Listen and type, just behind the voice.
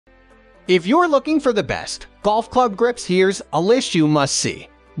If you're looking for the best golf club grips, here's a list you must see.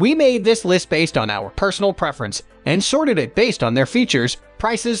 We made this list based on our personal preference and sorted it based on their features,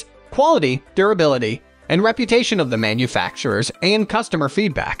 prices, quality, durability, and reputation of the manufacturers and customer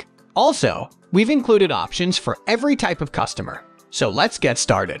feedback. Also, we've included options for every type of customer. So let's get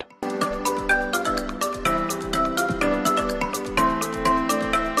started.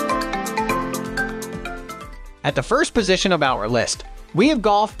 At the first position of our list, we have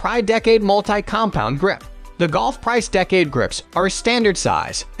Golf Pride Decade Multi-Compound Grip. The Golf Pride Decade grips are a standard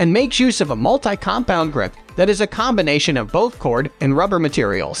size and makes use of a multi-compound grip that is a combination of both cord and rubber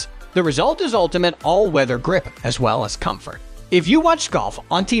materials. The result is ultimate all-weather grip as well as comfort. If you watch golf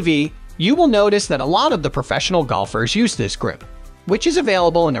on TV, you will notice that a lot of the professional golfers use this grip, which is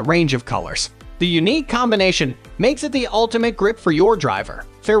available in a range of colors. The unique combination makes it the ultimate grip for your driver,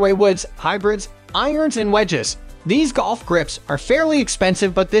 fairway woods, hybrids, irons, and wedges. These golf grips are fairly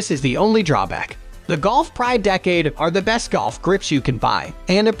expensive, but this is the only drawback. The Golf Pride Decade are the best golf grips you can buy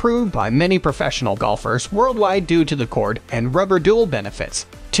and approved by many professional golfers worldwide due to the cord and rubber dual benefits.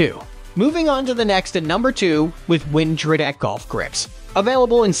 2. Moving on to the next at number 2 with Winn Dri Tac golf grips.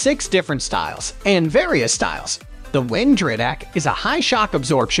 Available in 6 different styles and various styles. The Winn Dri Tac is a high shock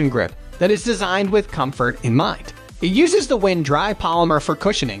absorption grip that is designed with comfort in mind. It uses the Winn Dri polymer for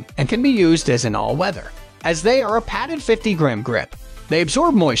cushioning and can be used as an all-weather, as they are a padded 50-gram grip. They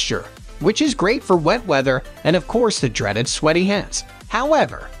absorb moisture, which is great for wet weather and of course the dreaded sweaty hands.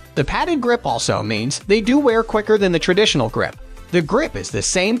 However, the padded grip also means they do wear quicker than the traditional grip. The grip is the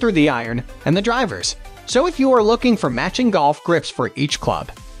same through the iron and the drivers, so if you are looking for matching golf grips for each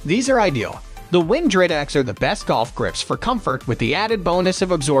club, these are ideal. The Winn Dri Tacs are the best golf grips for comfort with the added bonus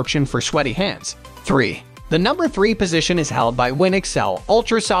of absorption for sweaty hands. 3. The number 3 position is held by Winn Excel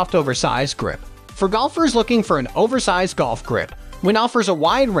Ultra Soft Oversized Grip. For golfers looking for an oversized golf grip, Winn offers a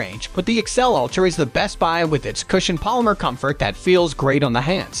wide range, but the Excel Ultra is the best buy with its cushioned polymer comfort that feels great on the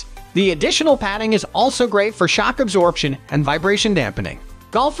hands. The additional padding is also great for shock absorption and vibration dampening.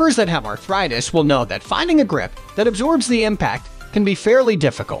 Golfers that have arthritis will know that finding a grip that absorbs the impact can be fairly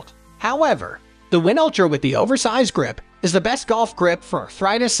difficult. However, the Winn Ultra with the oversized grip is the best golf grip for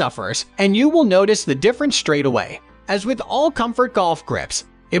arthritis sufferers, and you will notice the difference straight away. As with all comfort golf grips,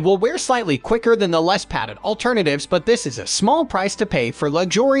 it will wear slightly quicker than the less padded alternatives, but this is a small price to pay for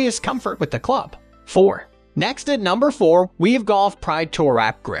luxurious comfort with the club. 4. Next at number 4, we have Golf Pride Tour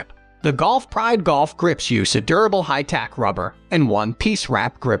Wrap Grip. The Golf Pride golf grips use a durable high-tack rubber and one-piece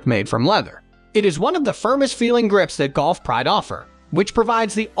wrap grip made from leather. It is one of the firmest feeling grips that Golf Pride offer, which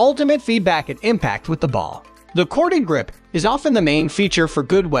provides the ultimate feedback and impact with the ball. The corded grip is often the main feature for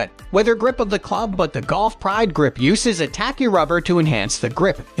good wet weather grip of the club, but the Golf Pride grip uses a tacky rubber to enhance the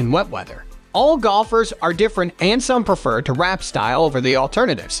grip in wet weather. All golfers are different and some prefer to wrap style over the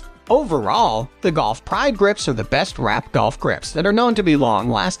alternatives. Overall, the Golf Pride grips are the best wrap golf grips that are known to be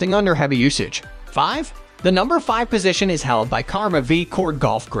long-lasting under heavy usage. 5. The number 5 position is held by TKarma V Cord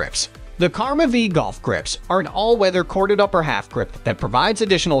Golf Grips. The TKarma V golf grips are an all-weather corded upper half grip that provides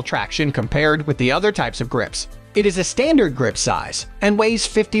additional traction compared with the other types of grips. It is a standard grip size and weighs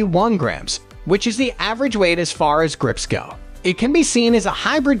 51 grams, which is the average weight as far as grips go. It can be seen as a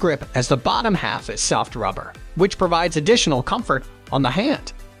hybrid grip as the bottom half is soft rubber, which provides additional comfort on the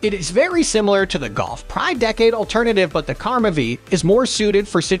hand. It is very similar to the Golf Pride Decade alternative, but the TKarma V is more suited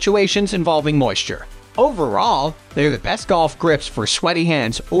for situations involving moisture. Overall, they're the best golf grips for sweaty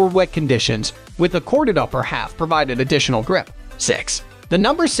hands or wet conditions, with the corded upper half provided additional grip. 6. The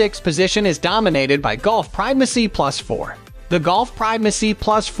number 6 position is dominated by Golf Pride Massey Plus 4. The Golf Pride Massey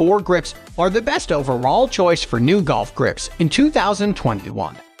Plus 4 grips are the best overall choice for new golf grips in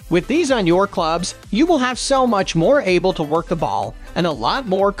 2021. With these on your clubs, you will have so much more able to work the ball and a lot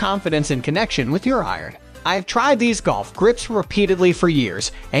more confidence in connection with your iron. I have tried these golf grips repeatedly for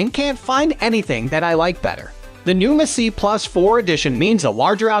years and can't find anything that I like better. The new Massey Plus 4 edition means a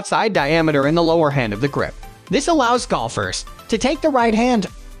larger outside diameter in the lower hand of the grip. This allows golfers to take the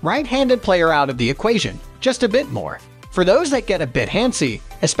right-handed player out of the equation just a bit more. For those that get a bit handsy,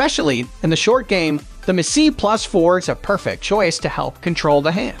 especially in the short game, the Massey Plus 4 is a perfect choice to help control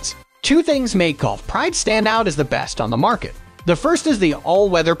the hands. 2 things make Golf Pride stand out as the best on the market. The first is the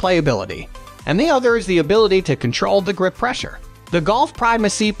all-weather playability, and the other is the ability to control the grip pressure. The Golf Pride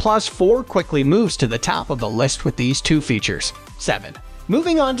Massey Plus 4 quickly moves to the top of the list with these 2 features. 7.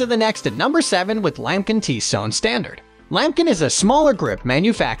 Moving on to the next at number 7 with Lamkin TS1 Standard. Lamkin is a smaller grip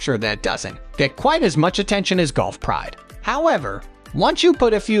manufacturer that doesn't get quite as much attention as Golf Pride. However, once you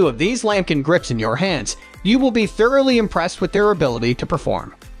put a few of these Lamkin grips in your hands, you will be thoroughly impressed with their ability to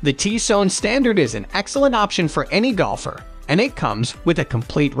perform. The TS1 Standard is an excellent option for any golfer, and it comes with a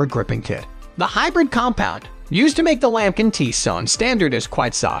complete regripping kit. The hybrid compound used to make the Lamkin TS1 Standard is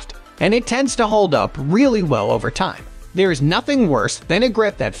quite soft, and it tends to hold up really well over time. There is nothing worse than a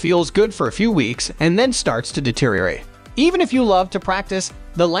grip that feels good for a few weeks and then starts to deteriorate. Even if you love to practice,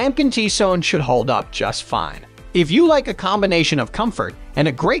 the Lamkin TS1 should hold up just fine. If you like a combination of comfort and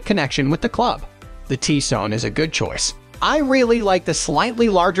a great connection with the club, the TS1 is a good choice. I really like the slightly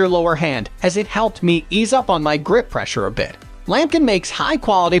larger lower hand as it helped me ease up on my grip pressure a bit. Lamkin makes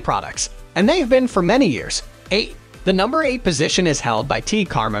high-quality products, and they have been for many years. 8. The number 8 position is held by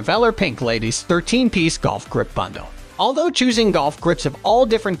TKarma Velour Pink Ladies 13-piece Golf Grip Bundle. Although choosing golf grips of all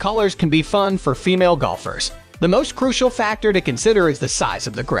different colors can be fun for female golfers, the most crucial factor to consider is the size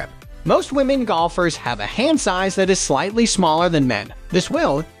of the grip. Most women golfers have a hand size that is slightly smaller than men. This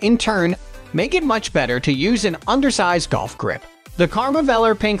will, in turn, make it much better to use an undersized golf grip. The Karma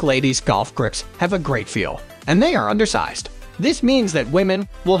Velour Pink Ladies golf grips have a great feel, and they are undersized. This means that women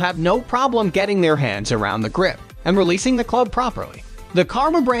will have no problem getting their hands around the grip and releasing the club properly. The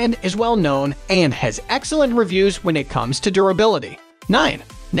Karma brand is well known and has excellent reviews when it comes to durability. 9.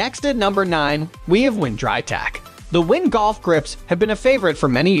 Next at number 9, we have Winn Dri Tac. The Winn golf grips have been a favorite for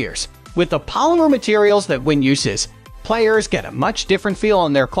many years. With the polymer materials that Winn uses, players get a much different feel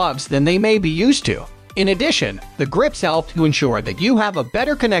on their clubs than they may be used to. In addition, the grips help to ensure that you have a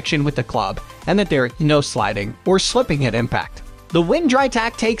better connection with the club and that there is no sliding or slipping at impact. The Winn Dri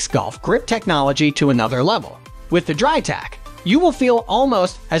Tac takes golf grip technology to another level. With the Dri Tac, you will feel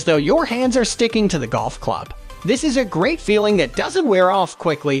almost as though your hands are sticking to the golf club. This is a great feeling that doesn't wear off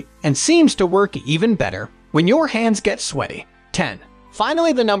quickly and seems to work even better when your hands get sweaty. 10.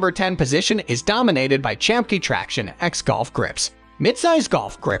 Finally, the number 10 position is dominated by CHAMPKEY Traction-X golf grips. Mid-size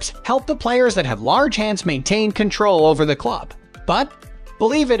golf grips help the players that have large hands maintain control over the club. But,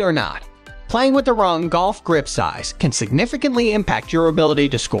 believe it or not, playing with the wrong golf grip size can significantly impact your ability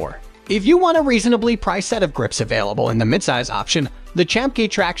to score. If you want a reasonably priced set of grips available in the mid-size option, the CHAMPKEY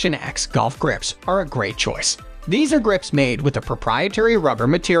Traction-X golf grips are a great choice. These are grips made with a proprietary rubber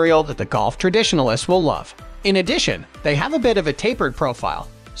material that the golf traditionalists will love. In addition, they have a bit of a tapered profile,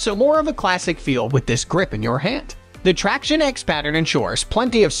 so more of a classic feel with this grip in your hand. The Traction-X pattern ensures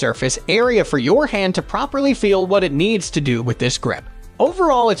plenty of surface area for your hand to properly feel what it needs to do with this grip.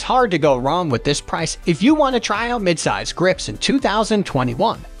 Overall, it's hard to go wrong with this price if you want to try out mid-size grips in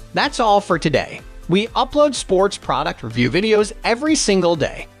 2021. That's all for today. We upload sports product review videos every single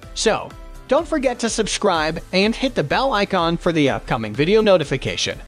day, so don't forget to subscribe and hit the bell icon for the upcoming video notification.